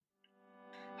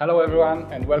Hello everyone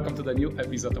and welcome to the new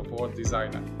episode of World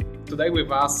Designer. Today with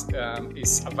us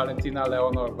is Valentina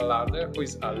Velarde, who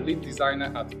is a lead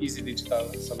designer at Easy Digital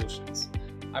Solutions.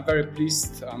 I'm very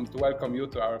pleased to welcome you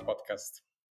to our podcast.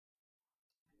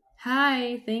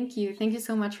 Hi, thank you. Thank you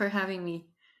so much for having me.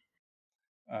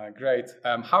 Great.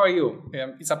 How are you?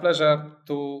 It's a pleasure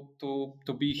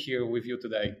to be here with you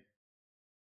today.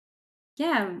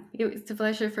 Yeah, it's a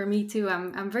pleasure for me too.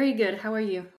 I'm very good. How are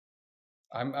you?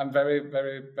 I'm very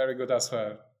good as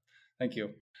well. Thank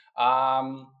you.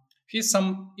 Um, Here's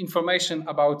some information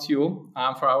about you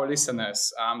for our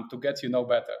listeners to get you know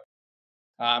better.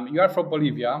 You are from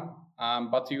Bolivia,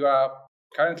 but you are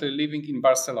currently living in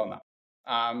Barcelona.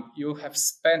 You have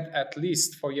spent at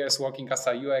least 4 years working as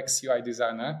a UX UI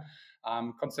designer,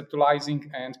 conceptualizing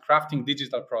and crafting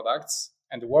digital products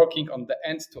and working on the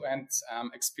end-to-end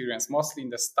experience, mostly in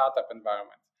the startup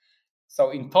environment. So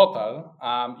in total,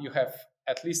 you have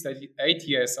at least 8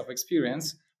 years of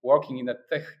experience working in the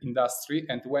tech industry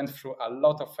and went through a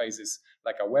lot of phases,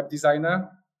 like a web designer,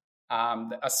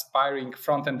 the aspiring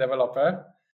front-end developer,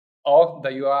 or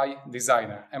the UI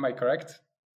designer. Am I correct?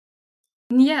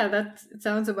 Yeah, that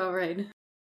sounds about right.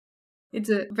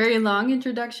 It's a very long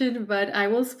introduction, but I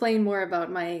will explain more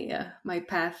about my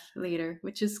path later,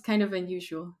 which is kind of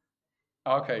unusual.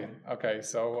 Okay.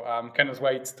 So cannot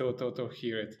wait to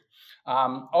hear it.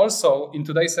 Also, in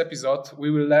today's episode, we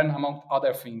will learn, among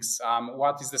other things,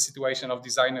 what is the situation of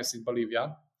designers in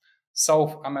Bolivia,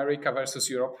 South America versus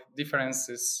Europe,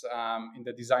 differences in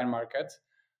the design market,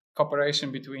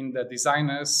 cooperation between the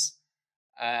designers,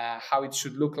 how it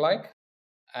should look like,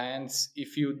 and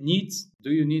if you need, do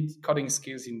you need coding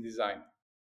skills in design?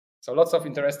 So lots of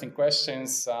interesting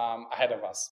questions ahead of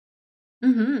us.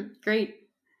 Great.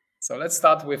 So let's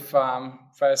start with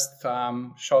first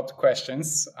short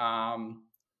questions.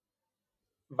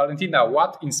 Valentina,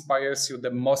 what inspires you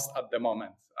the most at the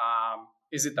moment?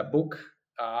 Is it a book?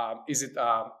 Is it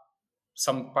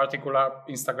some particular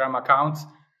Instagram account?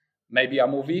 Maybe a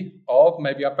movie, or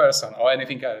maybe a person, or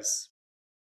anything else?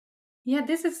 Yeah,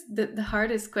 this is the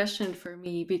hardest question for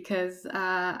me because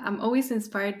I'm always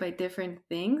inspired by different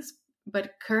things,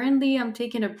 but currently I'm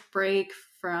taking a break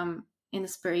from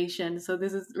inspiration. So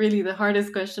this is really the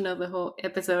hardest question of the whole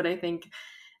episode, I think.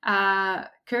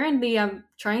 Currently, I'm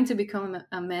trying to become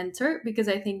a mentor because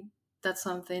I think that's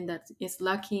something that is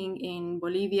lacking in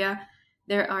Bolivia.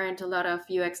 There aren't a lot of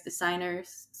UX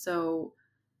designers, so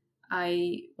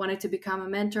I wanted to become a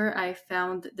mentor. I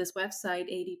found this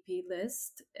website, ADP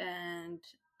list, and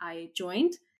I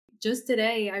joined. Just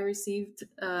today, I received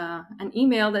an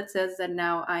email that says that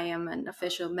now I am an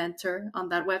official mentor on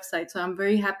that website. So I'm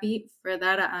very happy for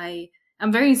that.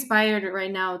 I'm very inspired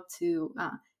right now to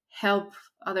help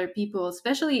other people,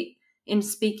 especially in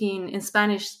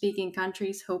Spanish speaking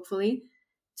countries, hopefully,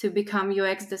 to become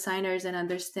UX designers and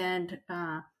understand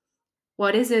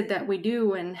what is it that we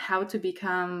do and how to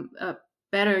become a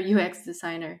better UX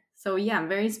designer. So yeah, I'm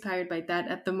very inspired by that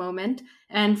at the moment.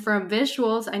 And from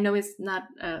visuals, I know it's not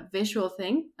a visual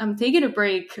thing. I'm taking a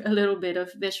break a little bit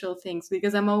of visual things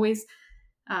because I'm always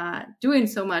doing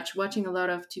so much, watching a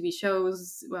lot of TV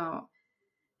shows, well,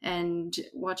 and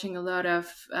watching a lot of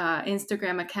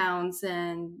Instagram accounts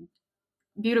and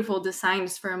beautiful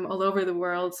designs from all over the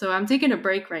world. So I'm taking a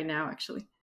break right now, actually.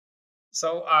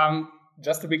 So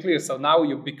just to be clear, so now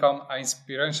you become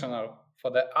inspirational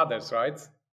for the others, right?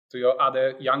 To your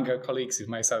other younger colleagues, if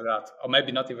may say that, or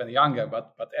maybe not even younger,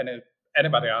 but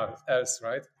anybody else,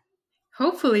 right?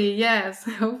 Hopefully, yes,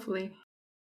 hopefully.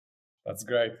 That's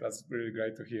great. That's really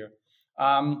great to hear.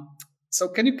 So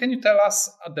can you tell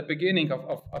us at the beginning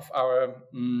of our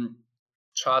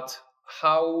chat,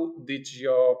 how did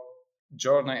your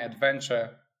journey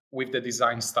adventure with the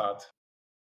design start?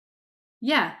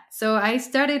 Yeah, so I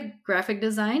studied graphic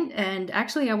design, and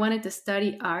actually, I wanted to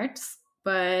study arts,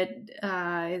 but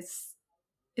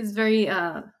it's very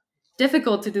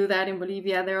difficult to do that in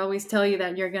Bolivia. They always tell you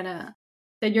that you're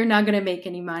not gonna make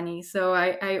any money. So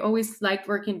I always liked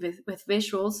working with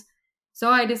visuals,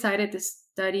 so I decided to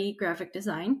study graphic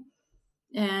design,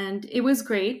 and it was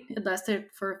great. It lasted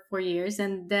for 4 years,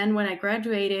 and then when I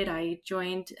graduated, I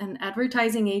joined an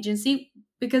advertising agency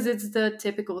because it's the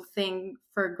typical thing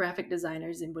for graphic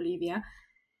designers in Bolivia.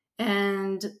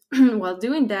 And while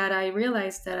doing that, I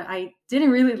realized that I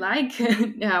didn't really like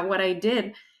what I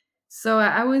did. So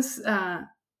I was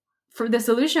for the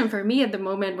solution for me at the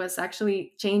moment was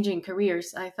actually changing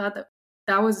careers. I thought that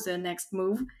that was the next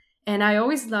move, and I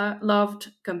always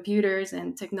loved computers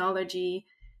and technology.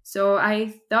 So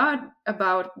I thought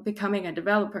about becoming a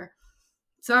developer.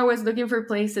 So I was looking for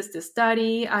places to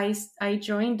study. I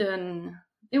joined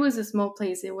it was a small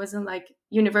place. It wasn't like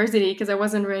university because I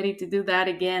wasn't ready to do that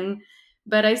again.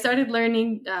 But I started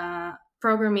learning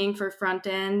programming for front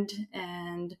end,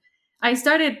 and I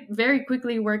started very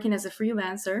quickly working as a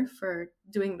freelancer for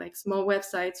doing like small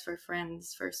websites for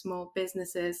friends, for small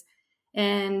businesses.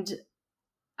 And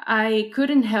I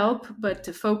couldn't help but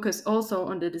to focus also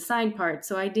on the design part.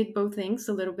 So I did both things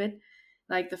a little bit,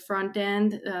 like the front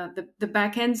end, the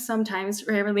back end sometimes,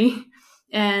 rarely,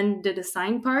 and the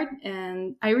design part.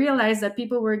 And I realized that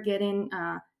people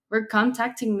were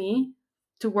contacting me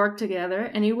to work together,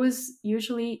 and it was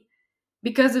usually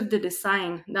because of the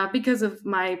design, not because of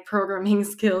my programming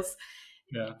skills.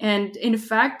 Yeah. And in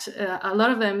fact, a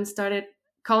lot of them started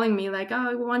calling me like, "Oh,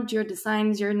 we want your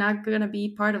designs. You're not going to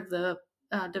be part of the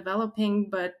developing,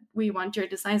 but we want your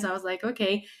designs." I was like,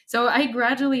 okay. So I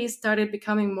gradually started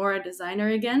becoming more a designer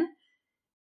again.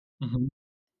 Mhm.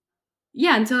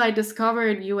 Yeah, until I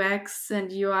discovered UX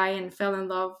and UI and fell in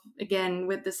love again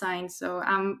with design. So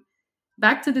I'm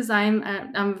back to design.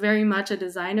 I'm very much a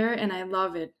designer and I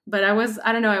love it. But I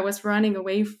don't know, I was running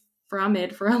away from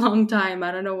it for a long time.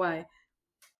 I don't know why.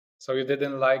 So you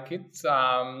didn't like it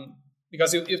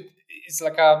because it's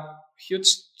like a huge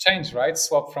change, right?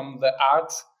 Swap from the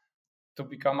art to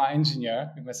become an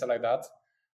engineer, you may say like that. So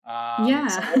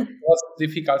Yeah. was it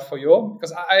difficult for you?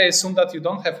 Because I assume that you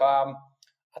don't have a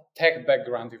tech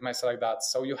background, you may say like that.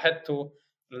 So you had to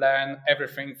learn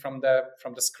everything from the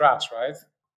scratch, right?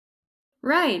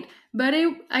 Right, but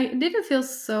I didn't feel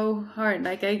so hard.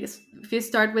 Like if you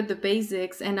start with the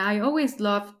basics, and I always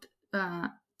loved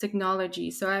technology,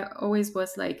 so I always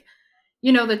was like,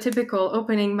 the typical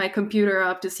opening my computer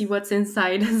up to see what's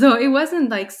inside. So it wasn't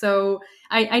like so.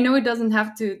 I know it doesn't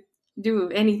have to do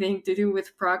anything to do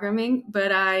with programming,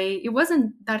 but it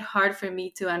wasn't that hard for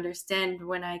me to understand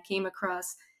when I came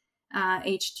across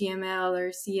HTML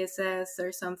or CSS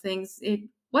or some things. It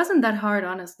wasn't that hard,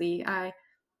 honestly. I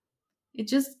It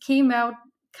just came out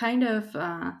kind of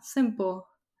simple.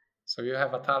 So you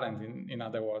have a talent, in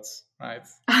other words, right?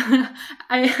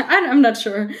 I'm not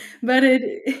sure, but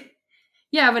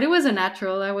yeah, but it was a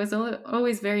natural. I was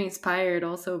always very inspired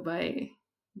also by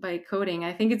coding.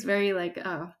 I think it's very like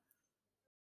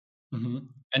Hmm.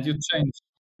 And you changed,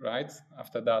 right?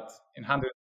 After that, in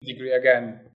 100 degree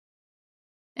again.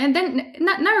 and then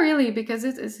not really because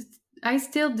it's I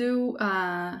still do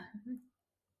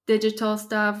digital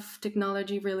stuff,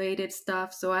 technology related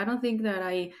stuff. So I don't think that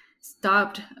I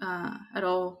stopped at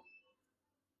all.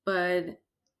 But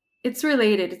it's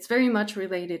related. It's very much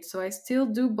related. So I still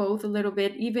do both a little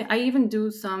bit. Even I even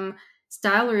do some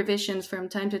style revisions from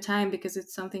time to time because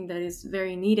it's something that is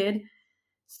very needed.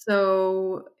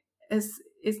 So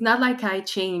it's not like I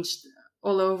changed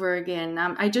all over again.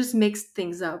 I just mixed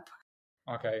things up.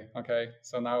 Okay, okay.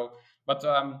 So now, but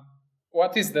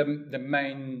what is the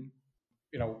main,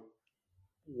 you know,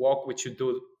 work which you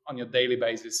do on your daily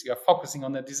basis? You are focusing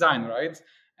on the design, right?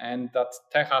 And that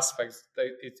tech aspects,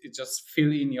 it just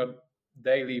fill in your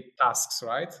daily tasks,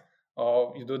 right?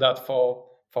 Or you do that for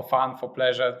fun, for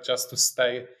pleasure, just to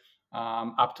stay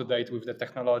up to date with the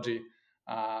technology,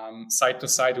 side to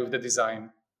side with the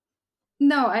design.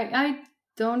 No, I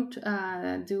don't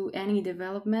do any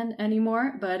development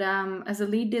anymore. But as a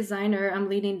lead designer, I'm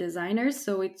leading designers,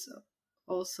 so it's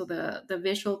also the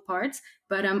visual parts.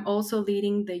 But I'm also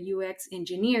leading the UX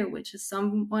engineer, which is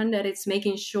someone that is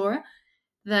making sure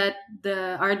that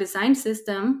the our design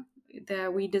system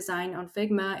that we design on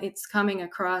Figma, it's coming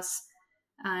across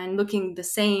and looking the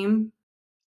same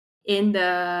in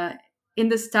the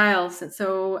styles. And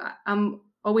so I'm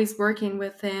always working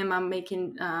with him. I'm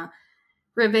making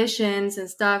revisions and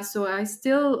stuff. So I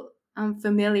still am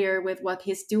familiar with what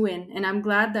he's doing, and I'm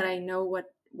glad that I know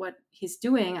what he's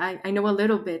doing. I know a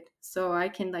little bit, so I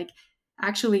can like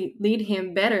actually lead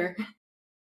him better.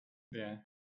 Yeah.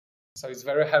 So it's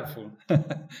very helpful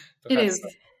to It have is.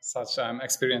 such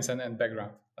experience and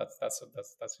background.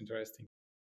 That's interesting.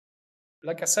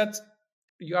 Like I said,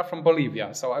 you are from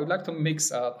Bolivia, so I would like to mix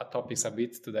topics a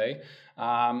bit today.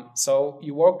 So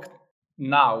you work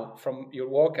now from your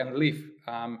work and live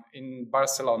in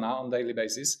Barcelona on daily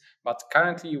basis, but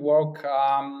currently you work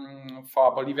for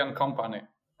a Bolivian company,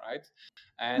 right?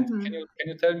 And Mhm. can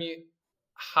you tell me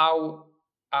how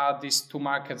these two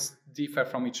markets differ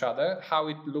from each other? How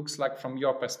it looks like from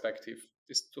your perspective?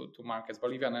 These two markets,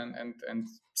 Bolivian and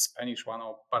Spanish one,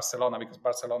 or Barcelona, because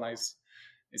Barcelona is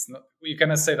it's not. You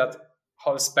cannot say that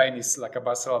whole Spain is like a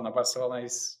Barcelona. Barcelona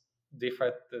is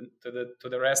different to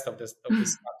the rest of this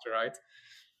country, right?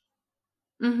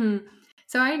 Hmm.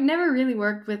 So I never really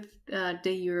worked with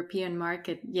the European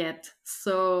market yet,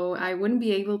 so I wouldn't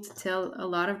be able to tell a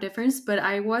lot of difference. But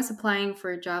I was applying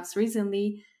for jobs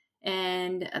recently,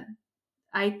 and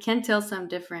I can tell some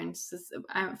differences.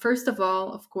 First of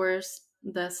all, of course,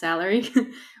 the salary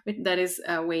that is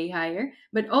way higher,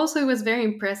 but also it was very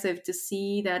impressive to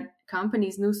see that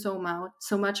companies knew so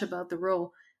much about the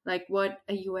role, like what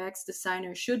a UX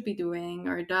designer should be doing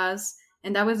or does,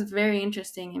 and that was very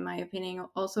interesting in my opinion.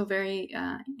 Also very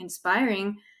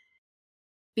inspiring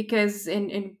because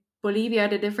in Bolivia,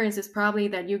 the difference is probably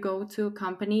that you go to a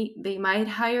company, they might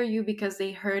hire you because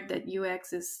they heard that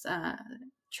UX is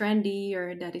trendy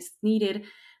or that is needed,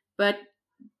 but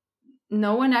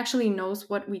no one actually knows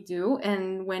what we do.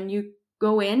 And when you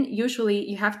go in, usually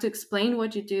you have to explain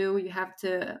what you do. You have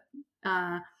to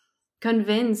uh,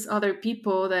 convince other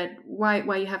people that why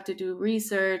you have to do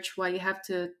research, why you have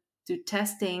to do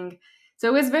testing. So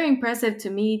it was very impressive to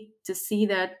me to see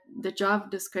that the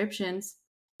job descriptions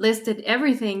listed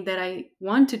everything that I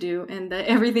want to do and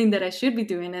everything that I should be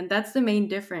doing, and that's the main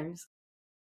difference.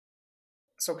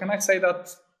 So can I say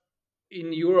that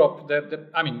in Europe,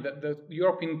 the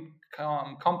European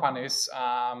companies,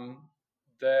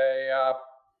 they are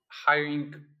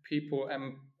hiring people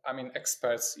and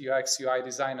experts, UX, UI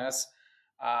designers,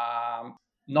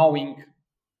 knowing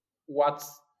what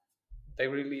they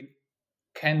really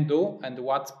can do and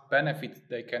what benefit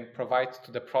they can provide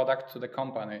to the product, to the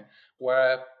company.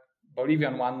 Where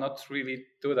Bolivian one not really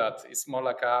do that. It's more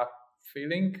like a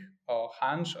feeling or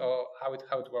hunch, or how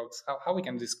it works. How we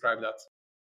can describe that.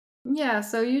 Yeah,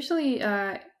 so usually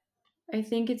I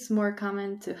think it's more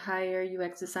common to hire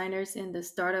UX designers in the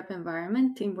startup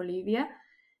environment in Bolivia.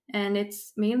 And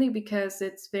it's mainly because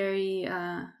it's very,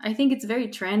 I think it's very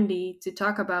trendy to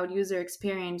talk about user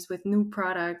experience with new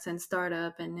products and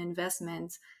startup and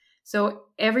investments. So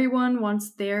everyone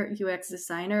wants their UX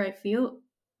designer, I feel.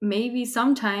 Maybe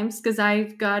sometimes, because I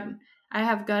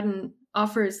have gotten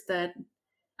offers that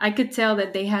I could tell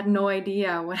that they had no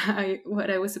idea what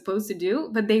I was supposed to do,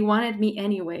 but they wanted me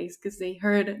anyways because they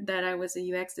heard that I was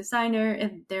a UX designer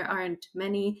and there aren't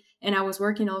many, and I was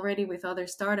working already with other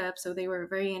startups, so they were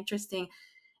very interesting.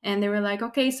 And they were like,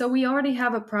 "Okay, so we already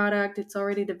have a product; it's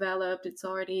already developed, it's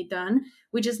already done.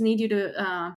 We just need you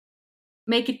to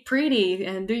make it pretty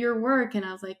and do your work." And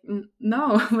I was like,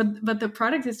 No, but the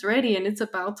product is ready and it's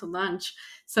about to launch,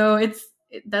 so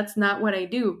that's not what I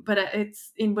do. But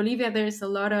it's in Bolivia, there's a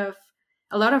lot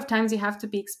of times you have to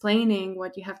be explaining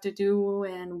what you have to do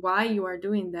and why you are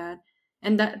doing that,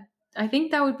 and that I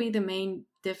think that would be the main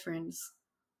difference.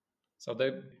 So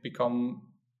they become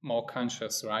more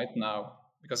conscious right now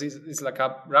because it's like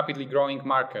a rapidly growing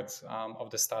market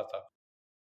of the startup.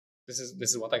 This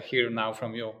is what I hear now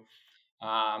from you.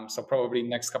 So probably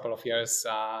next couple of years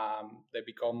they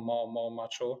become more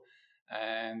mature,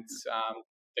 and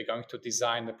they're going to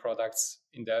design the products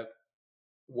in the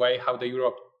way how the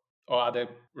Europe or other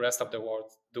rest of the world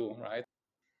do, right?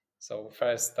 So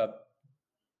first that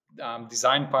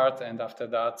design part, and after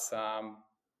that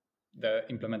the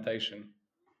implementation.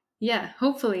 Yeah,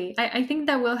 hopefully. I think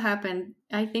that will happen.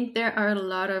 I think there are a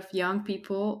lot of young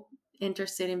people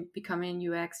interested in becoming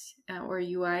UX or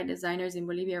UI designers in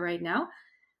Bolivia right now,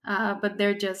 but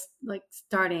they're just like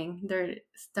starting. They're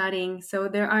studying, so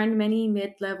there aren't many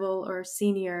mid-level or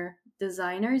senior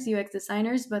designers, UX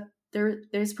designers, but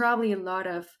there's probably a lot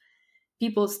of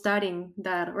people studying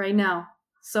that right now.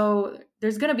 So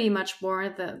there's going to be much more.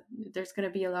 There's going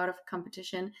to be a lot of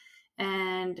competition,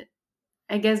 and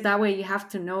I guess that way you have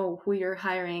to know who you're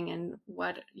hiring and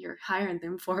what you're hiring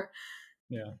them for.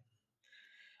 Yeah.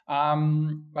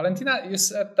 Valentina, you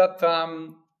said that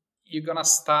you're gonna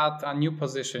start a new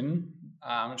position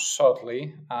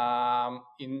shortly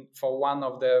in for one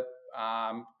of the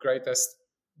greatest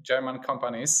German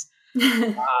companies.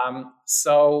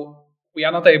 So we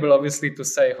are not able, obviously, to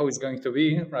say who is going to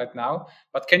be right now.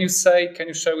 But can you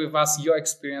share with us your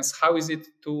experience? How is it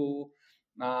to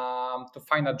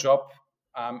find a job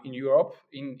in Europe,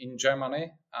 in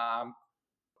Germany,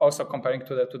 also comparing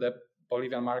to the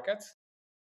Bolivian market?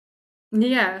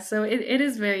 Yeah, so it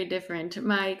is very different.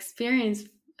 My experience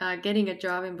getting a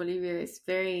job in Bolivia is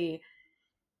very.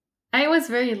 I was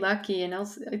very lucky, and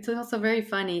also it's also very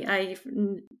funny.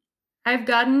 I've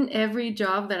gotten every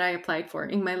job that I applied for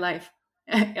in my life,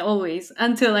 always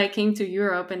until I came to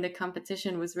Europe and the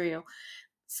competition was real.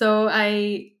 So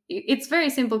it's very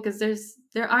simple because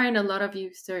there aren't a lot of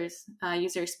user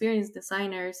experience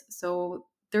designers, so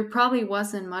there probably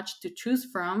wasn't much to choose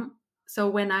from. So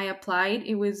when I applied,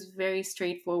 it was very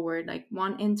straightforward, like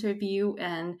one interview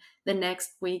and the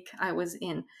next week I was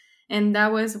in. And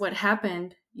that was what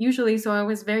happened. usually. So I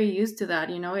was very used to that.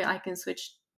 I can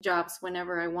switch jobs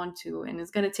whenever I want to, and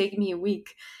it's going to take me a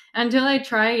week until I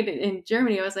tried in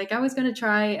Germany. I was like, I was going to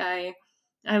try.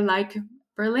 I like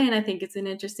Berlin. I think it's an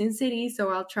interesting city, so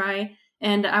I'll try.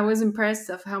 And I was impressed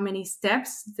of how many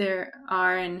steps there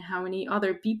are and how many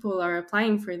other people are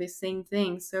applying for the same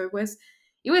thing. So it was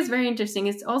very interesting.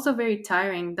 It's also very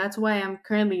tiring. That's why I'm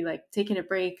currently like taking a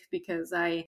break, because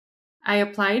I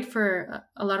applied for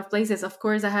a lot of places. Of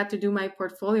course, I had to do my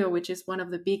portfolio, which is one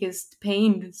of the biggest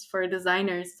pains for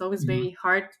designers. It's always Mhm. very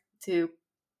hard to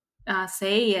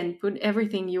say and put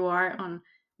everything you are on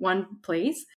one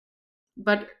place.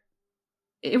 But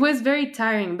it was very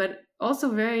tiring, but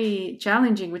also very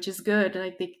challenging, which is good.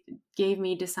 Like, they gave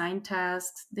me design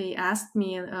tasks. They asked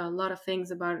me a lot of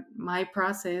things about my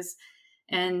process,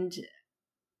 and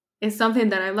it's something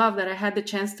that I love, that I had the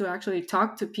chance to actually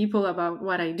talk to people about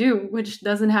what I do, which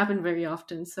doesn't happen very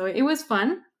often. So it was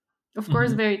fun. Of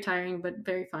course, Mhm. very tiring, but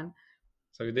very fun.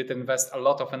 So you did invest a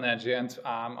lot of energy, and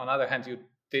on the other hand, you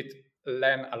did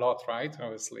learn a lot, right?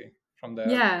 Obviously, from the.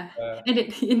 Yeah. And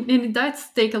it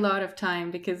does take a lot of time,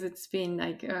 because it's been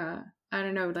like, I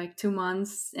don't know, like 2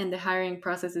 months, and the hiring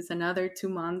process is another 2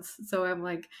 months. So I'm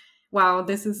like, wow,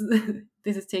 this is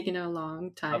this is taking a long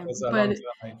That time. was a long But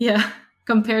time. yeah,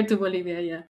 compared to Bolivia,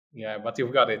 yeah. Yeah, but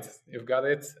you've got it. You've got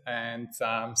it, and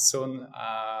soon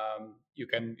you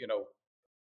can,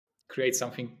 create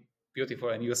something beautiful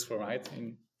and useful, right,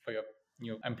 for your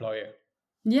new employer.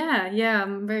 Yeah, yeah,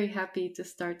 I'm very happy to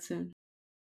start soon.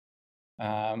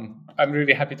 I'm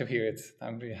really happy to hear it.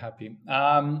 I'm really happy.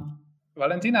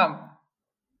 Valentina,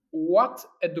 what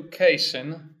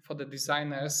education for the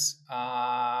designers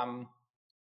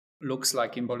looks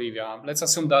like in Bolivia? Let's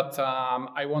assume that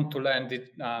I want to learn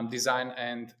design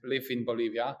and live in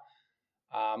Bolivia.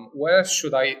 Where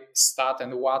should I start,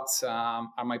 and what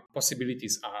are my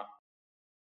possibilities are?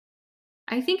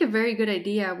 I think a very good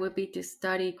idea would be to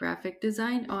study graphic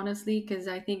design, honestly, because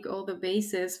I think all the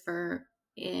bases for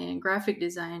in graphic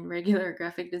design, regular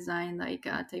graphic design, like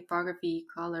typography,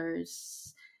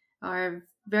 colors, are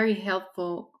very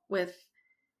helpful with,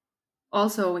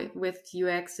 also with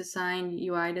UX design,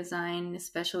 UI design,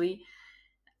 especially.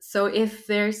 So if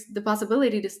there's the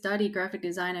possibility to study graphic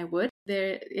design, I would.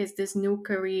 There is this new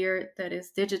career that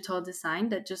is digital design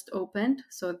that just opened,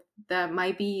 so that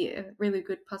might be a really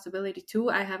good possibility too.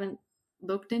 I haven't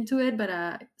looked into it,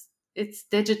 but it's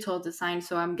digital design,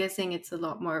 so I'm guessing it's a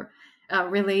lot more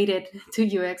related to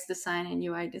UX design and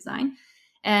UI design.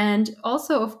 And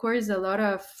also, of course, a lot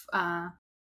of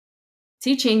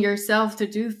teaching yourself to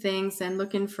do things, and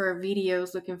looking for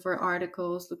videos, looking for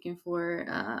articles, looking for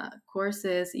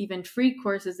courses, even free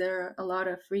courses. There are a lot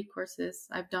of free courses.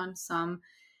 I've done some.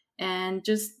 And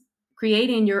just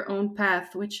creating your own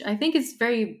path, which I think is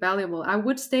very valuable. I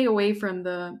would stay away from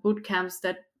the boot camps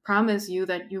that promise you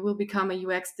that you will become a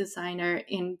UX designer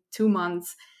in 2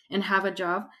 months and have a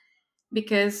job,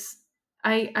 because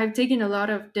I've taken a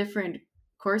lot of different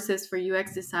courses for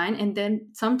UX design, and then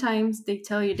sometimes they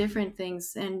tell you different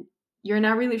things, and you're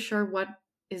not really sure what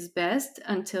is best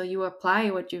until you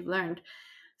apply what you've learned.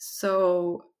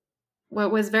 So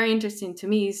what was very interesting to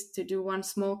me is to do one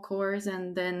small course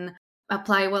and then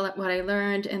apply what I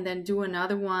learned, and then do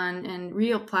another one and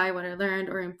reapply what I learned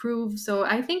or improve. So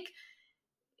I think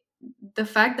the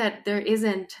fact that there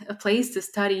isn't a place to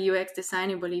study UX design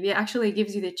in Bolivia actually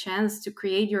gives you the chance to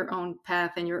create your own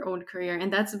path and your own career.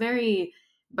 And that's very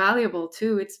valuable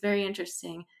too. It's very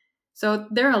interesting. So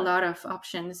there are a lot of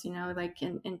options, like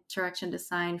in interaction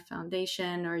design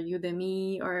foundation, or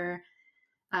Udemy, or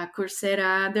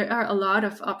Coursera. There are a lot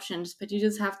of options, but you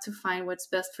just have to find what's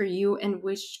best for you and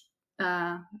which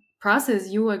uh, process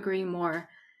you agree more.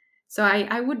 So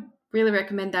I would really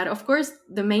recommend that. Of course,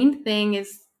 the main thing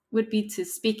is would be to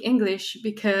speak English,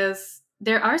 because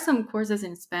there are some courses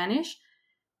in Spanish,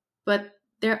 but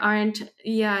there aren't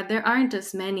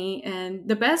as many, and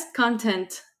the best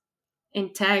content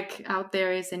in tech out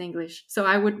there is in English. So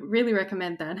I would really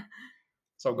recommend that.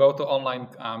 So go to online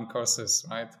courses,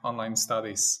 right? Online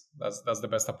studies. That's the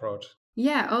best approach.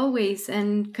 Yeah, always,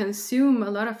 and consume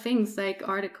a lot of things like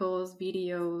articles,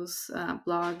 videos,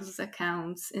 blogs,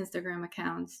 accounts, Instagram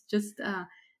accounts. Just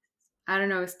I don't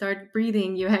know, start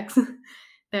breathing UX.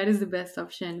 That is the best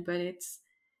option, but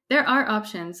there are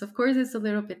options. Of course, it's a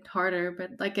little bit harder,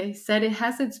 but like I said, it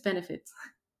has its benefits.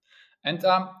 And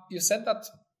you said that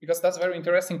because that's very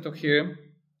interesting to hear.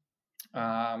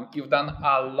 You've done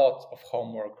a lot of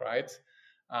homework, right?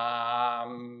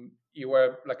 You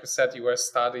were, like you said, you were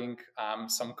studying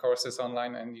some courses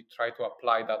online, and you try to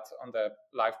apply that on the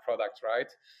live product,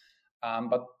 right?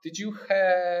 But did you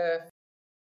have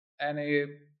any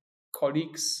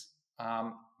colleagues,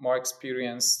 more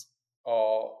experienced,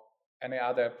 or any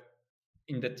other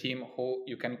in the team who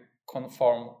you can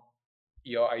conform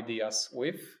your ideas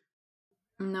with?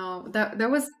 No, that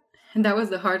was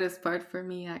the hardest part for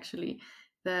me actually.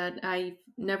 That I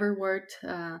never worked.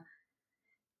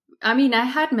 I mean, I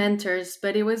had mentors,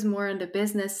 but it was more on the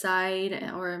business side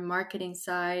or marketing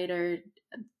side or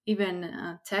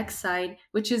even tech side,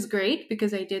 which is great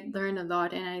because I did learn a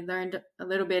lot and I learned a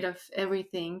little bit of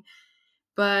everything.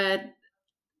 But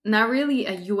not really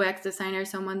a UX designer,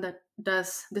 someone that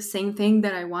does the same thing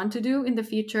that I want to do in the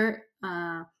future.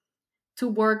 To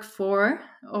work for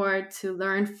or to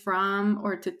learn from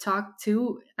or to talk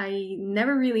to. I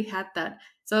never really had that.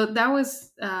 So that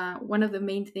was one of the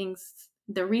main things,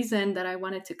 the reason that I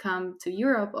wanted to come to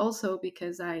Europe also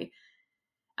because I'm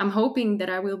hoping that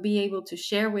I will be able to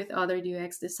share with other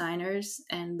UX designers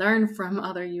and learn from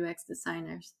other UX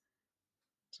designers.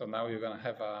 So now you're gonna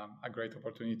have a great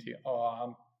opportunity,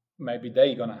 or maybe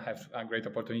they're gonna have a great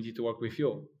opportunity to work with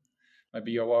you.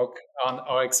 Maybe your work on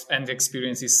or and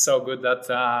experience is so good that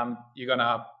you're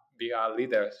gonna be a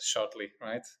leader shortly,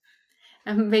 right?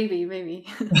 Maybe.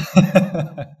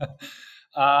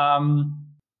 um,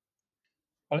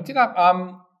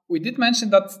 Valentina, we did mention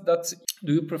that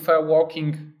do you prefer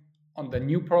working on the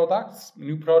new products,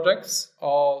 new projects,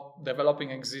 or developing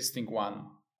existing one?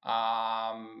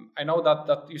 I know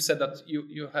that you said that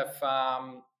you have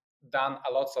done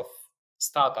a lot of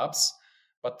startups,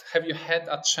 but have you had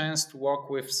a chance to work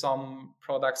with some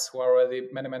products who are already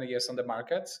many years on the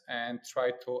market and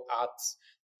try to add,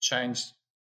 change,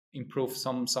 improve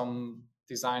some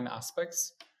design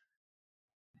aspects?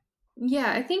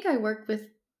 Yeah, I think I work with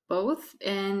both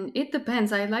and it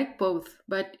depends. I like both,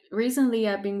 but recently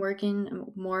I've been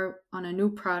working more on a new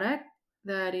product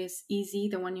that is easy,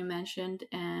 the one you mentioned,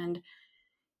 and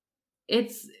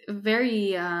it's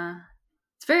very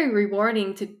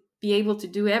rewarding to be able to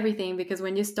do everything because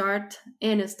when you start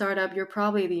in a startup, you're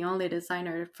probably the only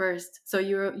designer at first. So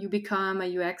you become a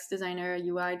UX designer, a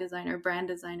UI designer, brand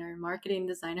designer, marketing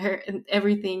designer, and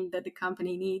everything that the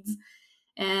company needs,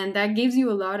 and that gives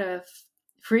you a lot of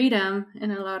freedom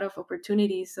and a lot of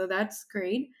opportunities, so that's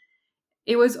great.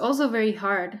 It was also very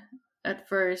hard at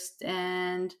first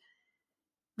and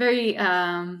very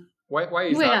Why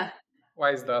is well, that? yeah.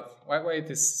 Why is that? Why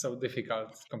it is so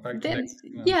difficult compared to the Then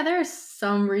experience? yeah, there are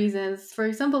some reasons. For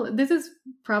example, this is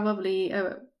probably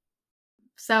a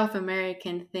South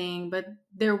American thing, but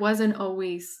there wasn't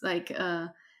always like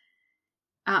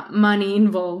money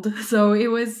involved. So it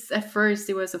was at first,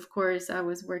 it was, of course, I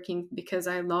was working because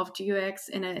I loved UX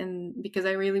and because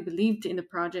I really believed in the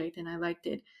project and I liked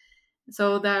it.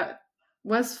 So that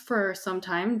was for some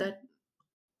time, that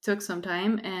took some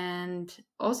time. And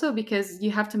also because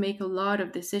you have to make a lot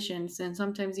of decisions and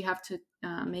sometimes you have to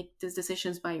make these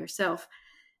decisions by yourself.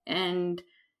 And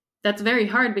that's very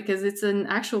hard because it's an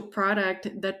actual product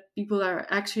that people are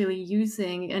actually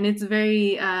using and it's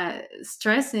very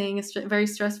stressing, very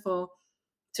stressful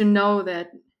to know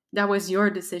that that was your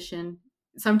decision.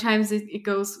 Sometimes it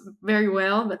goes very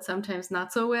well, but sometimes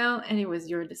not so well, and it was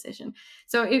your decision.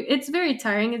 So it's very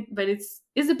tiring, but it's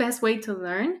the best way to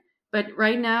learn. But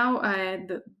right now,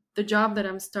 the job that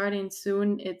I'm starting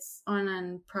soon, it's on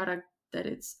a product that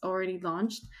it's already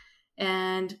launched,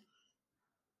 and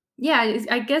yeah,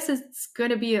 I guess it's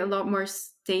going to be a lot more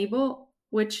stable,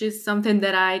 which is something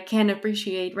that I can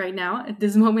appreciate right now at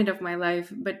this moment of my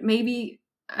life. But maybe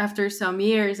after some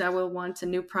years, I will want a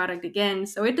new product again.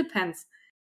 So it depends.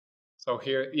 So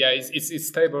here, yeah, it's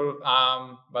stable,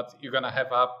 but you're gonna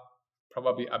have a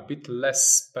probably a bit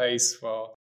less space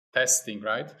for testing,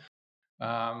 right?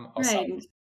 Or Right. something.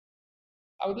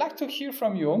 I would like to hear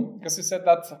from you because you said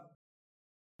that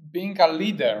being a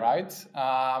leader, right?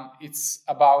 It's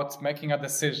about making a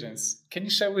decisions. Can you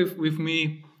share with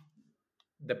me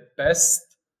the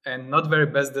best and not very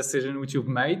best decision which you've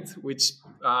made, which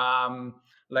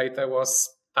later was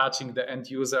touching the end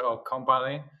user or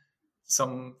company?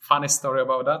 Some funny story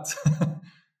about that?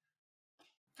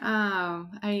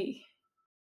 I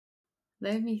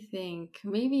let me think.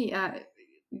 Maybe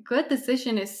good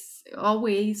decision is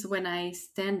always when I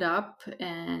stand up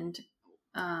and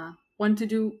want to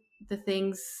do the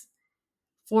things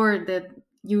for the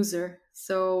user.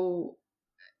 So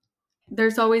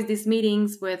there's always these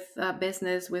meetings with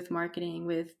business, with marketing,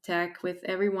 with tech, with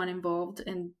everyone involved,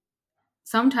 and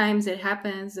sometimes it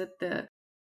happens that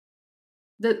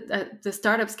the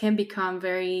startups can become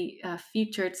very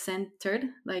featured centered,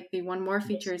 like they want more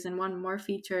Yes. features and want more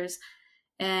features.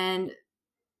 And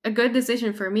a good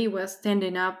decision for me was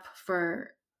standing up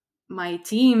for my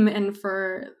team and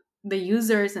for the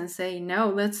users and say, no,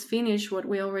 let's finish what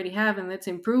we already have and let's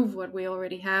improve what we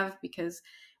already have, because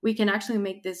we can actually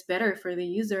make this better for the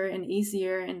user and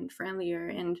easier and friendlier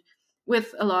and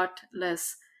with a lot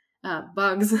less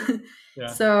bugs. Yeah.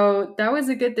 So that was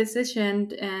a good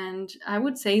decision. And I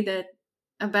would say that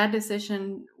a bad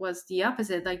decision was the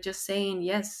opposite, like just saying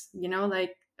yes,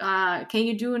 like, can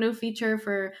you do a new feature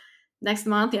for next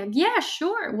month? Yeah,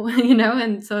 sure.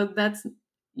 And so that's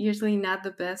usually not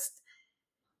the best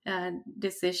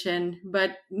decision,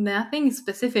 but nothing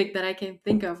specific that I can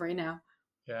think of right now.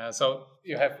 Yeah, so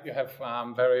you have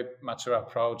very mature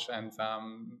approach, and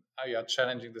you are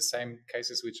challenging the same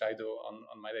cases which I do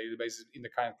on my daily basis in the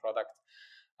current product,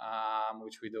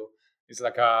 which we do. It's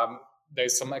like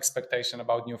there's some expectation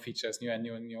about new features, new and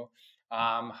new and new.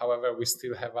 However, we're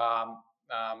still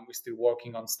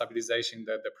working on stabilizing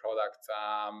the product.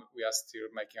 We are still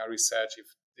making our research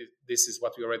if this is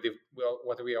what we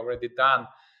already done.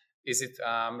 Is it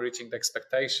reaching the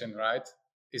expectation, right?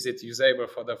 Is it usable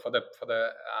for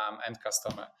the end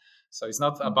customer? So it's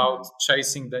not about Mhm.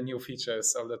 chasing the new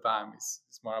features all the time.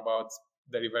 It's more about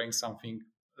delivering something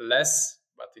less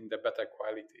but in the better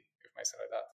quality, if I say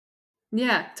like that.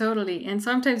 Yeah, totally. And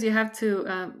sometimes you have to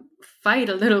fight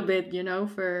a little bit,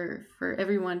 for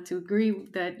everyone to agree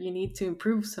that you need to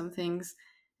improve some things.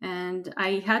 And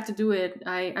I had to do it.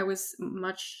 I was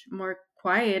much more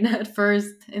quiet at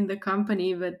first in the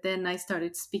company, but then I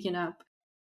started speaking up.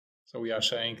 So we are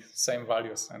sharing same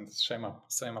values and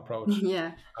same approach.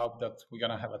 Yeah. I hope that we're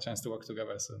gonna have a chance to work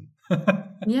together soon.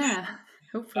 Yeah.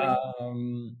 Hopefully.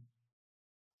 um,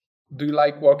 do you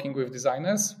like working with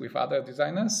designers, with other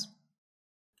designers?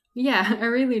 Yeah, I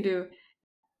really do.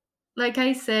 Like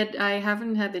I said, I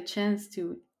haven't had the chance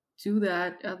to do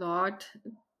that a lot,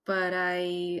 but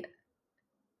I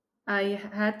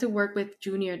had to work with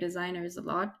junior designers a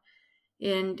lot,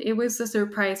 and it was a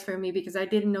surprise for me because I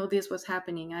didn't know this was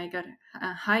happening. I got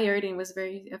hired, and it was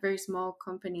a very small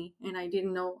company, and I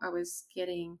didn't know I was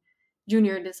getting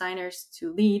junior designers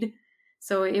to lead.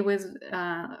 So it was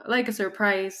like a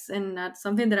surprise and not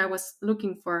something that I was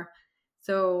looking for.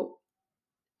 So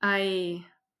I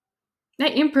I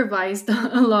improvised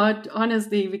a lot,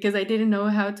 honestly, because I didn't know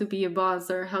how to be a boss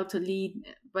or how to lead,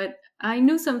 but I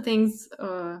knew some things,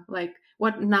 like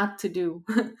what not to do.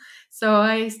 So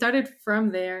I started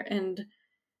from there and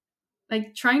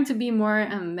like trying to be more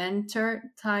a mentor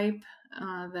type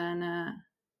than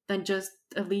just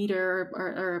a leader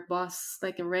or a boss,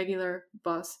 like a regular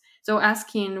boss. So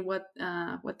asking what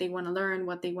they want to learn,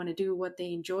 what they want to do, what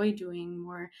they enjoy doing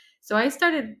more. So I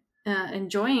started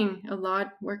enjoying a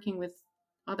lot working with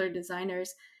other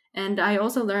designers, and I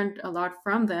also learned a lot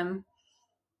from them.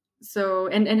 So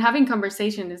and having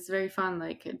conversation is very fun,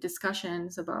 like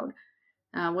discussions about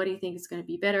what do you think is going to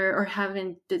be better, or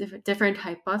having different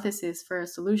hypotheses for a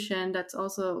solution. That's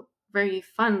also very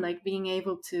fun, like being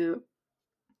able to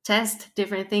test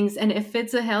different things. And if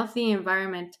it's a healthy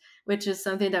environment, which is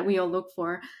something that we all look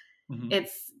for, Mhm.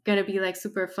 it's going to be like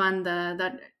super fun,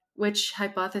 that which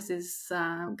hypothesis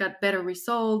got better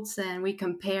results, and we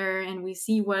compare and we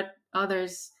see what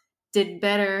others did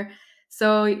better.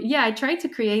 So yeah, I try to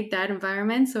create that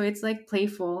environment so it's like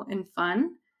playful and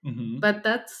fun, Mhm. but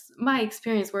that's my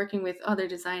experience working with other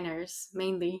designers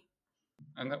mainly.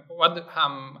 And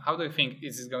how do you think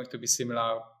is it going to be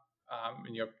similar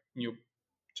in your new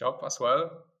job as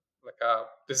well? Like,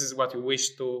 this is what you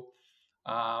wish to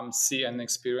see and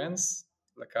experience,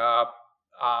 like a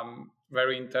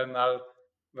very internal,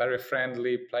 very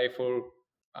friendly, playful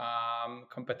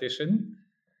competition.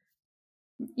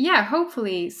 Yeah,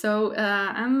 hopefully. So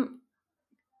I'm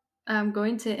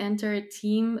going to enter a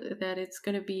team that it's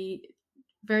going to be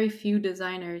very few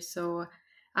designers. So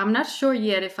I'm not sure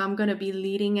yet if I'm going to be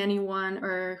leading anyone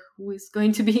or who is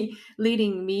going to be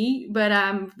leading me, but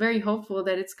I'm very hopeful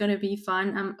that it's going to be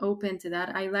fun. I'm open to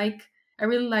that. I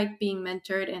really like being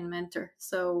mentored and mentor.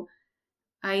 So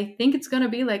I think it's going to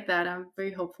be like that. I'm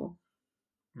very hopeful.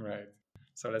 Right.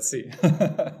 So let's see.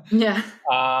 Yeah.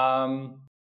 um,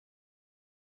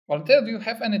 well, do you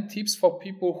have any tips for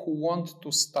people who want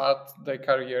to start their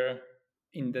career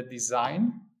in the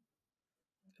design?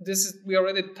 This is we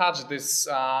already touched this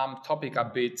topic a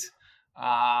bit,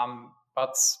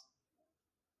 but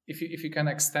if you can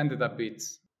extend it a bit.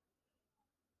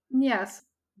 Yes.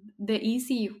 The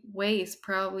easy way is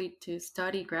probably to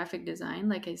study graphic design,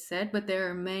 like I said, but there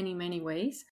are many, many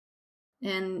ways.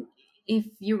 And if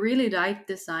you really like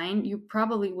design, you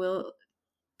probably will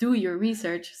do your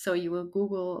research. So you will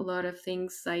Google a lot of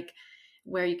things, like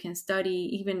where you can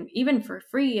study, even for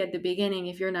free at the beginning.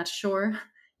 If you're not sure,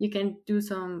 you can do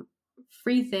some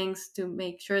free things to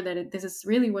make sure that this is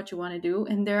really what you want to do.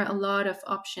 And there are a lot of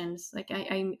options. Like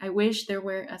I wish there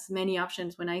were as many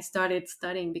options when I started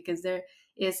studying, because there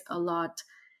is a lot.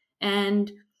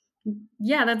 And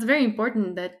yeah, that's very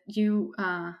important that you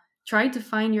try to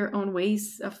find your own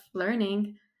ways of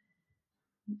learning.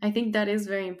 I think that is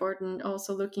very important.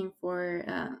 Also, looking for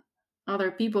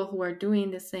other people who are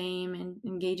doing the same and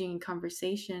engaging in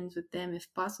conversations with them if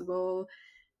possible,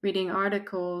 reading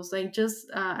articles. Like, just,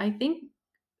 I think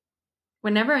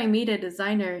whenever I meet a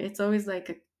designer, it's always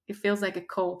like it feels like a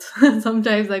cult.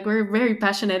 Sometimes, like, we're very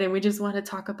passionate and we just want to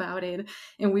talk about it,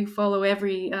 and we follow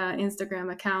every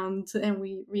Instagram account and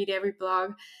we read every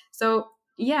blog. So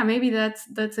yeah, maybe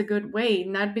that's a good way,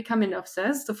 not becoming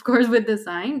obsessed, of course, with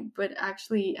design, but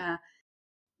actually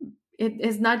it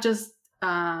is not just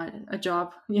a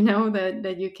job,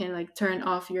 that you can like turn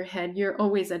off your head. You're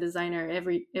always a designer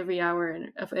every hour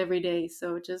of every day.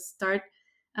 So just start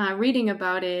reading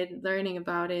about it, learning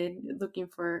about it, looking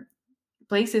for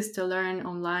places to learn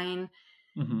online.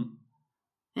 Mm-hmm.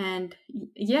 And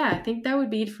yeah, I think that would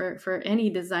be it for any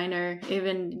designer,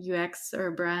 even UX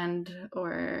or brand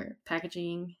or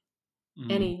packaging,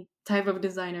 Mm-hmm. any type of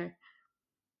designer.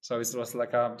 So it was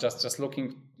like just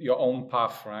looking your own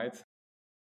path, right?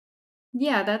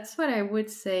 Yeah, that's what I would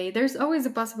say. There's always a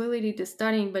possibility to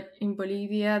studying, but in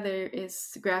Bolivia there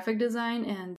is graphic design,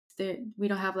 and we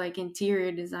don't have like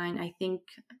interior design, I think,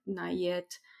 not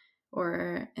yet,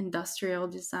 or industrial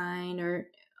design or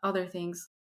other things.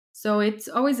 So it's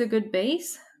always a good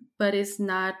base, but it's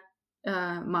not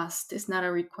a must. It's not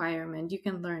a requirement. You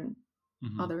can learn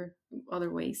Mm-hmm.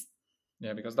 other ways.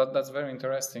 Yeah, because that's very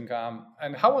interesting.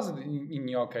 And how was it in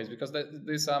your case? Because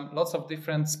there's lots of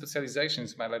different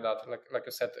specializations, like that. Like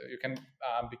you said, you can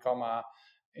become a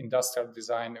industrial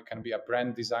design. You can be a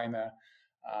brand designer.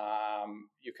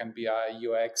 You can be a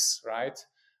UX, right?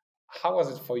 How was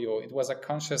it for you? It was a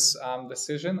conscious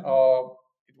decision, or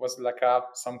it was like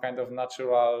some kind of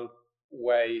natural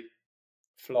way,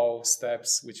 flow,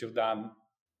 steps which you've done?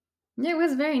 Yeah, it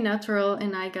was very natural,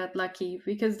 and I got lucky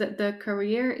because the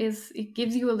career it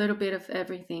gives you a little bit of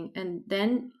everything, and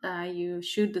then you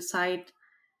should decide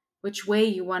which way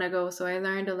you want to go. So I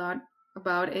learned a lot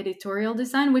about editorial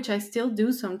design, which I still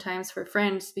do sometimes for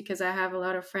friends, because I have a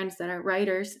lot of friends that are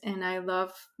writers and I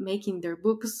love making their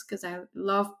books because I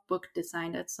love book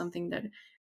design. That's something that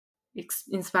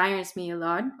inspires me a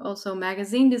lot. Also,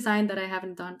 magazine design that I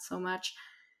haven't done so much.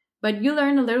 But you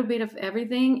learn a little bit of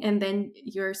everything, and then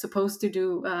you're supposed to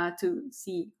do to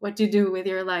see what you do with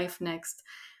your life next.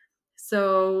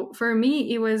 So for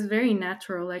me, it was very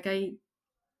natural. Like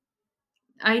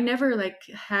I never like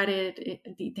had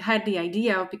the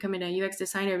idea of becoming a UX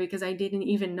designer, because I didn't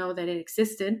even know that it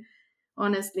existed,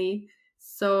 honestly.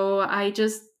 So I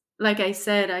just, like I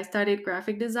said, I studied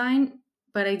graphic design,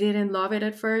 but I didn't love it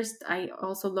at first. I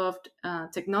also loved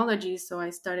technology, so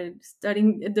I started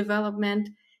studying development,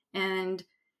 and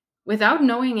without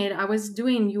knowing it, I was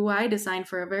doing UI design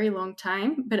for a very long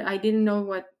time, but I didn't know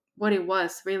what it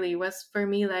was really. It was for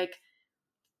me like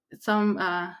some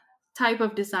type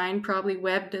of design, probably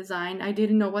web design. I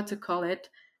didn't know what to call it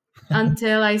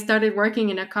until I started working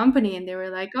in a company, and they were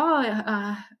like,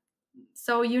 "Oh,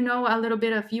 so you know a little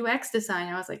bit of UX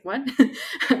design." I was like, "What?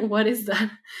 What is that?"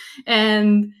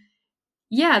 And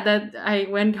yeah, that I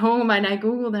went home and I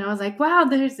googled, and I was like, "Wow,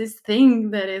 there's this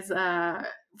thing that is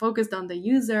focused on the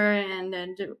user and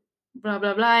blah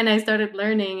blah blah." And I started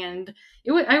learning, and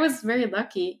I was very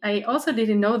lucky. I also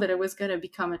didn't know that it was going to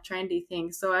become a trendy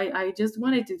thing, so I just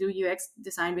wanted to do UX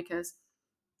design because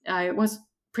I was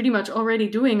pretty much already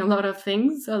doing a lot of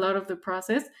things, a lot of the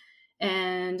process,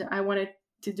 and I wanted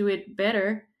to do it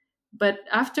better. But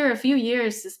after a few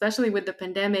years, especially with the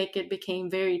pandemic, it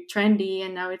became very trendy,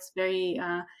 and now it's very.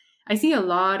 I see a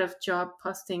lot of job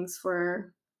postings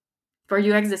for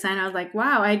UX design. I was like,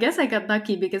 wow, I guess I got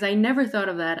lucky because I never thought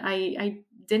of that. I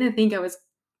didn't think I was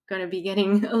going to be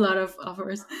getting a lot of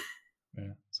offers.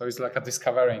 Yeah. So it's like a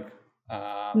discovering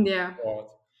Yeah. world.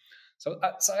 So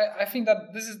I think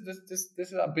that this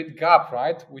is a big gap,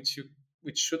 right? Which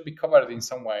should be covered in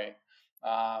some way.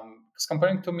 Because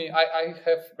comparing to me, I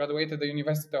have graduated the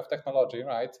University of Technology,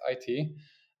 right, IT,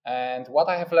 and what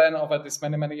I have learned over these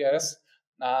many years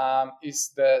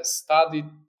is the study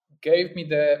gave me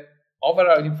the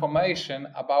overall information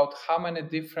about how many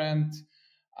different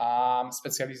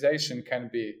specialization can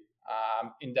be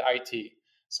in the IT.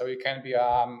 So you can be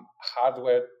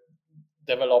hardware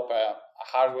developer, a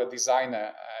hardware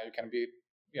designer. You can be,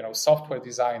 software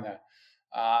designer.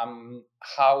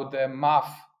 How the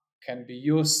math can be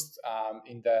used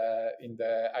in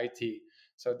the IT.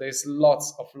 So there's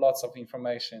lots of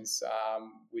informations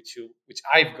which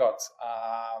I've got.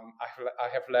 I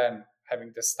have learned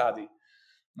having the study.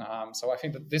 So I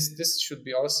think that this should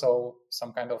be also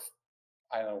some kind of,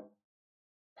 I don't know,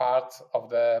 part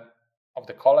of the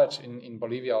college in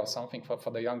Bolivia or something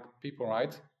for the young people,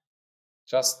 right?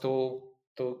 Just to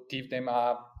give them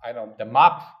a, I don't know, the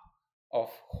map of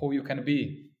who you can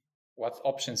be, what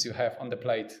options you have on the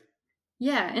plate.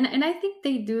 Yeah, and I think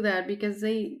they do that because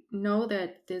they know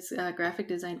that this graphic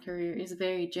design career is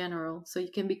very general. So you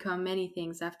can become many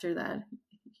things after that.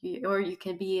 Or you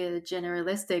can be a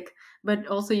generalistic, but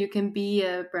also you can be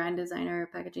a brand designer, a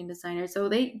packaging designer. So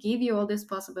they give you all these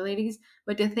possibilities.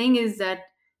 But the thing is that,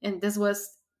 and this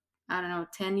was, I don't know,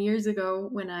 10 years ago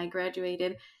when I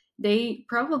graduated, they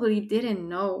probably didn't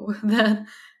know that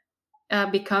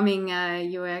becoming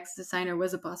a UX designer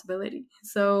was a possibility.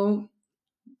 So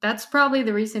that's probably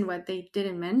the reason why they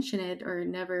didn't mention it or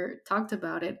never talked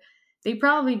about it. They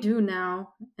probably do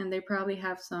now, and they probably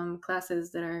have some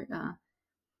classes that are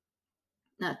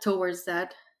towards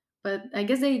that. But I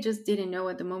guess they just didn't know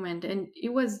at the moment. And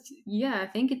it was, yeah, I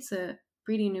think it's a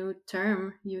pretty new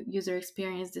term. User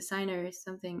experience designer is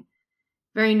something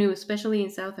very new, especially in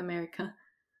South America.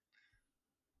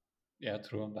 Yeah,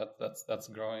 true. That's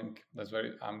growing. That's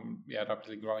very yeah,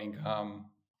 rapidly growing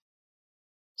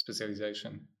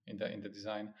specialization in the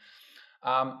design.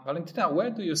 Valentina, where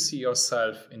do you see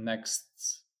yourself in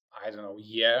next, I don't know,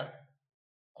 year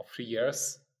or 3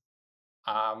 years?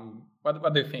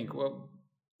 What do you think? Well,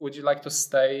 would you like to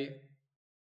stay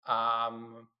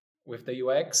with the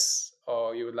UX,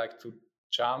 or you would like to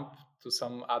jump to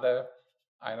some other,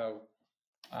 I don't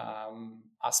know,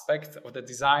 aspect of the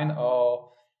design,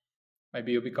 or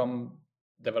maybe you become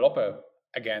developer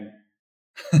again?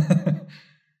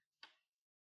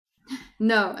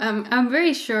 No, I'm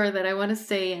very sure that I want to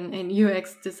stay in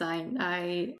UX design.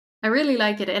 I really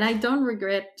like it, and I don't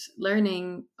regret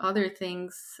learning other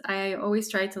things. I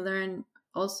always try to learn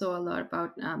also a lot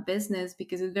about business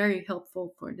because it's very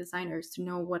helpful for designers to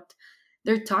know what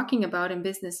they're talking about in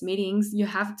business meetings. You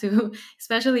have to,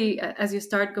 especially as you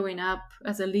start going up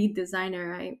as a lead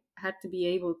designer, I had to be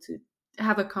able to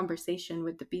have a conversation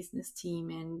with the business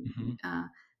team and Mhm.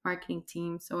 marketing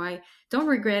team. So I don't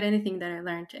regret anything that I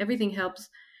learned. Everything helps,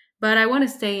 but I want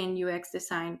to stay in UX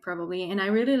design probably, and I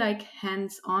really like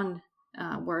hands-on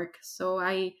work. So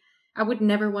I would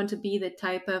never want to be the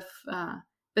type of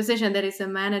position that is a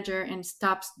manager and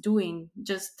stops doing,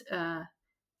 just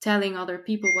telling other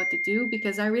people what to do,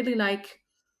 because I really like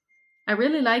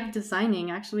designing.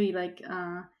 Actually, like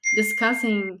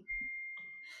discussing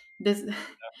this, Sorry.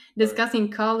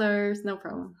 discussing colors. No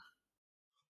problem.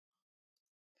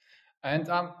 And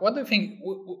what do you think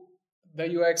the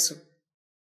UX,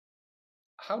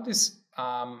 how this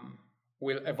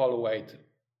will evaluate?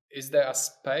 Is there a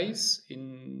space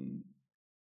in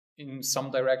some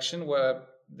direction where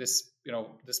this,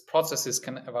 this processes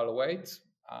can evaluate?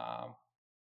 Um,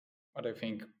 what do you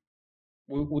think?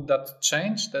 Would that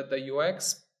change the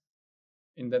UX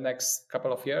in the next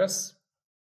couple of years?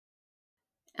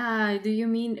 Do you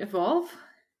mean evolve?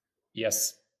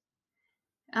 Yes.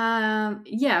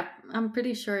 Yeah, I'm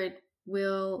pretty sure it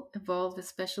will evolve,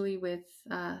 especially with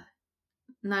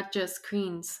not just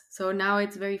screens. So now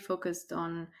it's very focused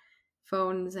on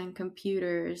phones and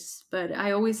computers. But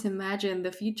I always imagine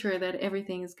the future that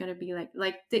everything is going to be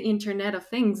like the Internet of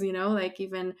Things. Like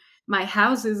even my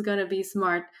house is going to be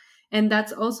smart, and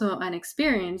that's also an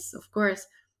experience, of course.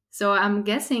 So I'm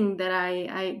guessing that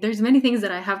I there's many things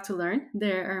that I have to learn.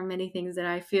 There are many things that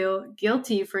I feel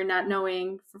guilty for not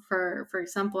knowing. For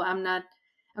example, I'm not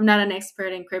an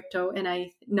expert in crypto, and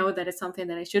I know that it's something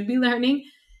that I should be learning,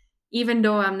 even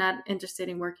though I'm not interested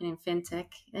in working in fintech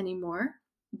anymore.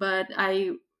 But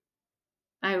I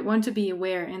want to be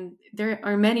aware, and there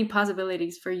are many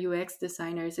possibilities for UX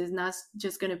designers. It's not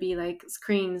just going to be like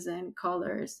screens and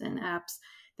colors and apps.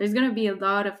 There's going to be a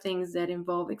lot of things that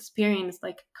involve experience,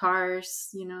 like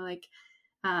cars, like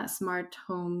smart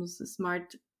homes,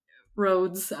 smart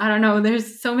roads. I don't know.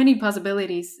 There's so many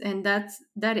possibilities, and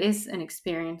that is an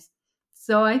experience.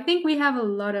 So I think we have a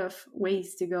lot of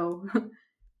ways to go.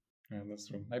 Yeah, that's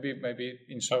true. Maybe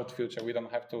in short future we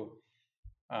don't have to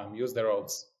use the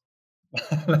roads.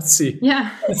 Let's see.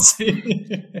 Yeah. Let's see.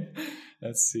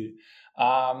 Let's see.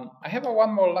 I have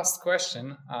one more last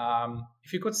question.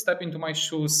 If you could step into my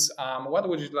shoes, what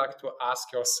would you like to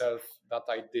ask yourself that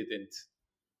I didn't?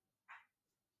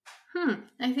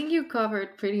 I think you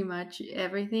covered pretty much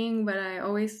everything, but I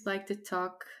always like to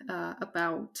talk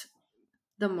about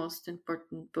the most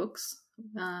important books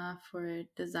for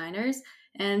designers.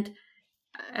 And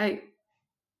I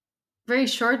very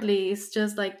shortly, it's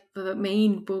just like the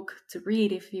main book to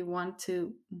read if you want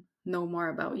to know more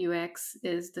about UX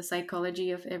is The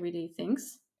Psychology of Everyday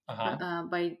Things Uh-huh.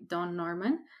 by Don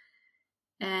Norman.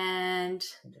 And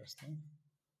Interesting.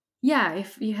 yeah,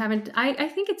 if you haven't, I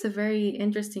think it's a very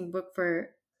interesting book for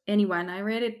anyone. I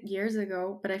read it years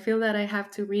ago, but I feel that I have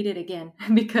to read it again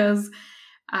because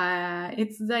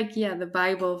it's like, yeah, the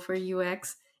Bible for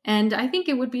UX. And I think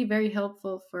it would be very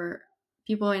helpful for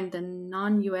people in the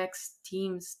non UX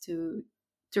teams to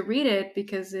read it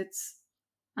because it's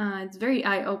very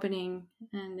eye opening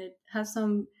and it has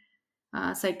some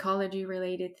psychology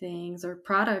related things or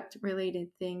product related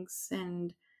things.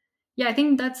 And yeah, I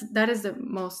think that is the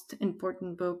most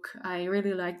important book. I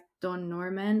really like Don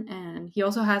Norman, and he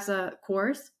also has a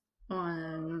course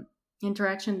on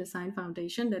Interaction Design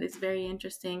Foundation that is very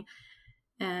interesting.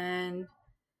 And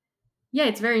yeah,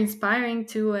 it's very inspiring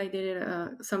too. I did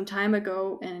it some time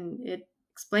ago, and it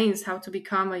explains how to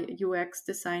become a UX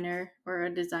designer or a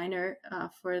designer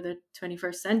for the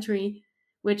 21st century,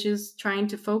 which is trying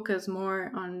to focus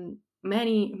more on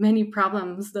many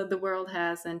problems that the world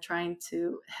has and trying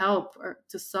to help or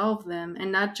to solve them,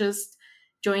 and not just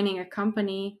joining a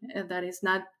company that is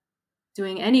not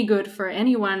doing any good for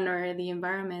anyone or the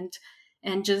environment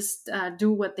and just do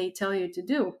what they tell you to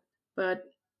do. But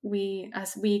we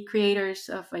creators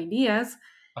of ideas,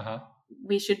 Uh-huh.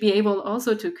 we should be able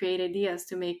also to create ideas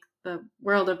to make the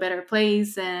world a better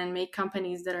place and make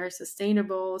companies that are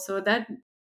sustainable. So that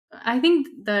I think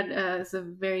that is a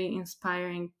very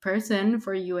inspiring person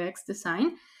for UX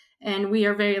design, and we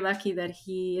are very lucky that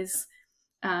he is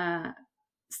uh,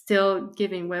 still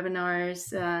giving webinars,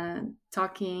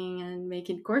 talking and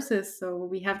making courses. So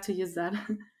we have to use that.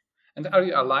 And are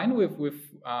you aligned with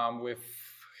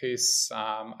his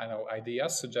I know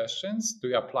ideas, suggestions? Do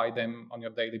you apply them on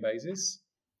your daily basis?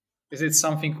 Is it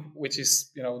something which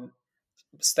is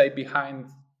stay behind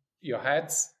your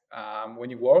head when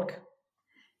you work?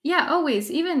 Yeah,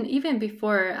 always. Even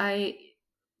before I,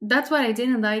 that's why I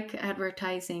didn't like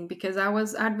advertising because I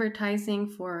was advertising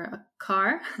for a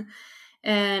car,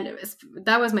 and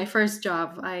that was my first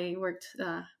job. I worked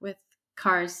with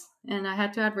cars, and I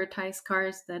had to advertise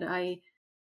cars that I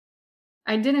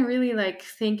didn't really like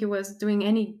think it was doing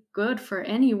any good for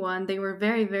anyone. They were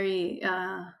very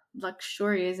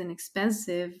luxurious and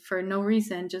expensive for no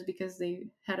reason, just because they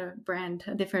had a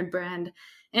different brand,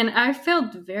 and I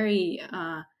felt very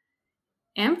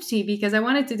empty because I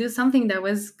wanted to do something that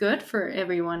was good for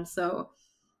everyone. So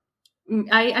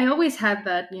I always had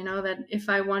that, that if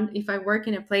I work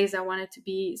in a place, I want it to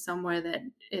be somewhere that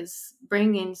is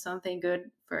bringing something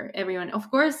good for everyone. Of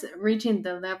course, reaching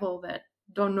the level that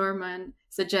Don Norman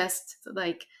suggests,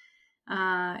 like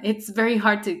it's very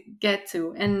hard to get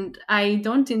to, and I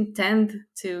don't intend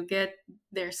to get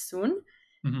there soon,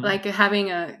 Hmm. like having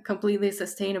a completely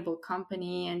sustainable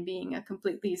company and being a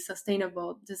completely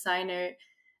sustainable designer.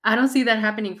 I don't see that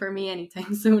happening for me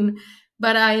anytime soon,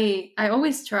 but I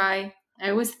always try. I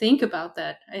always think about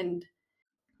that, and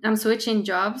I'm switching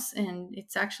jobs, and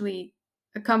it's actually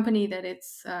a company that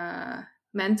it's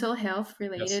mental health Yes.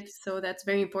 related. So that's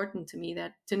very important to me,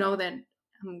 that to know that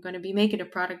I'm going to be making a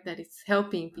product that is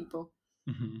helping people.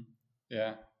 Hmm.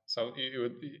 Yeah. So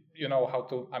you know how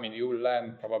to. I mean, you will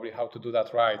learn probably how to do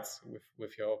that right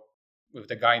with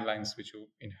the guidelines which you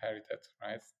inherited,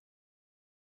 right?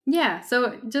 Yeah,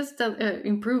 so just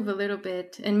improve a little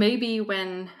bit, and maybe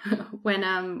when when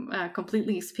I'm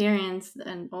completely experienced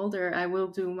and older, I will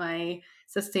do my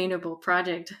sustainable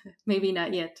project. Maybe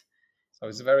not yet. So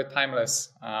it's a very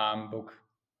timeless book,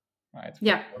 right,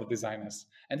 Yeah, for the designers.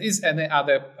 And is any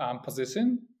other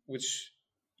position which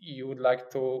you would like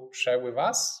to share with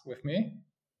us, with me?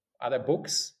 Other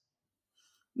books?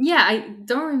 yeah. I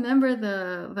don't remember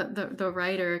the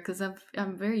writer because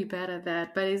I'm very bad at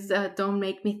that. But it's Don't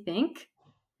Make Me Think.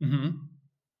 Hmm.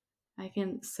 I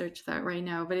can search that right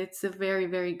now. But it's a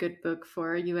very good book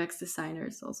for UX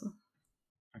designers also.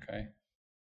 Okay.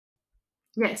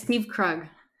 Yeah, Steve Krug.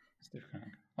 Steve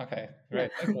Frank. Okay, Yeah,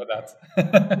 great. Thank you for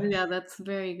that. yeah, that's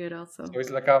very good also. So it's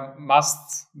like a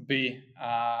must be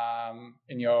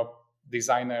in your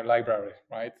designer library,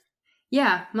 right?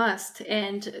 Yeah, must.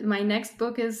 And my next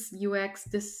book is UX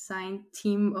Design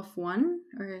Team of One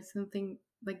or something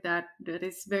like that. That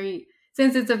is very,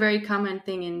 since it's a very common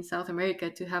thing in South America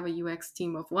to have a UX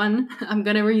team of one, I'm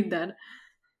going to read that.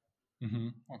 Hmm.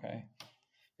 Okay.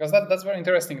 Because that's very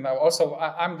interesting. Now, also,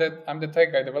 I'm the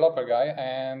tech guy, developer guy,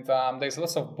 and there's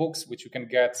lots of books which you can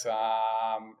get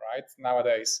right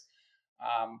nowadays.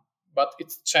 But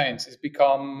it's changed. It's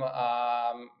become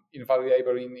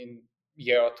invaluable in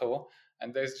year or two,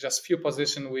 and there's just few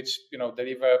positions which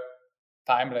deliver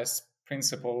timeless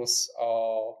principles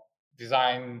or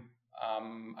design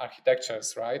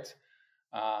architectures, right?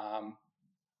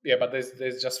 Yeah, but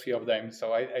there's just few of them.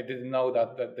 So I didn't know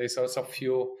that there's also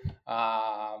few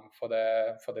for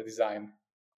the design.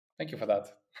 Thank you for that.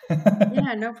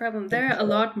 Yeah, no problem. Thank There you are a for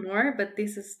that lot more, but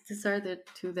these are the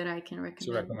two that I can to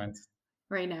recommend recommend.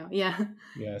 right now. Yeah.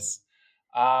 Yes.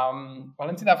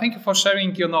 Valentina, thank you for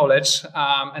sharing your knowledge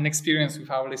and experience with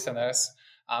our listeners.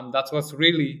 That was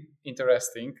really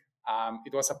interesting.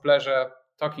 It was a pleasure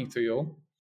talking to you.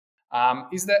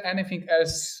 Is there anything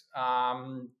else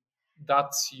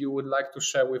that you would like to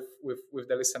share with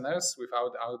the listeners, with our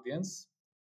audience?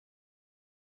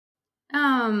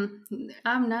 Um,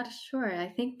 I'm not sure. I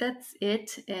think that's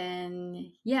it. And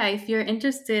yeah, if you're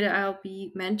interested, I'll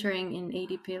be mentoring in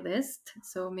ADP list.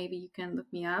 So maybe you can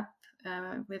look me up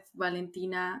with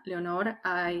Valentina Leonor.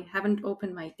 I haven't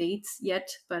opened my dates yet,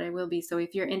 but I will be. So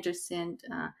if you're interested,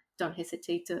 don't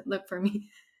hesitate to look for me.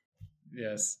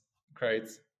 Yes, great.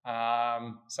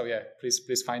 So yeah,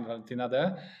 please find Valentina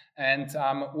there. And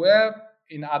where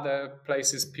in other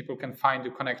places people can find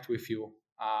you, connect with you?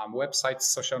 Websites,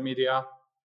 social media.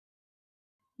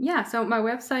 Yeah, so my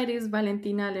website is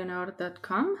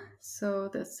valentinaleonor.com. So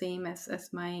the same as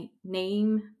my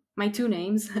name, my two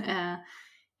names.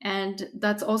 And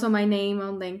that's also my name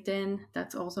on LinkedIn.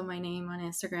 That's also my name on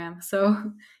Instagram.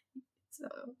 So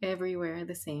everywhere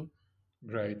the same.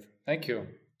 Great. Thank you.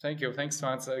 Thank you. Thanks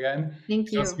once again.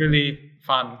 Thank It was you. really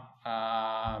fun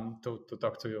to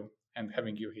talk to you and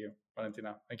having you here,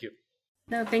 Valentina. Thank you.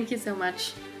 No, thank you so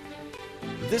much.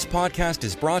 This podcast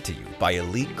is brought to you by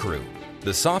Elite Crew,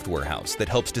 the software house that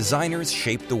helps designers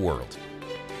shape the world.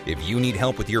 If you need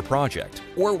help with your project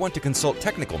or want to consult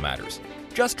technical matters,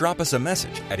 just drop us a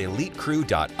message at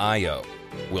elitecrew.io.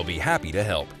 We'll be happy to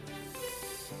help.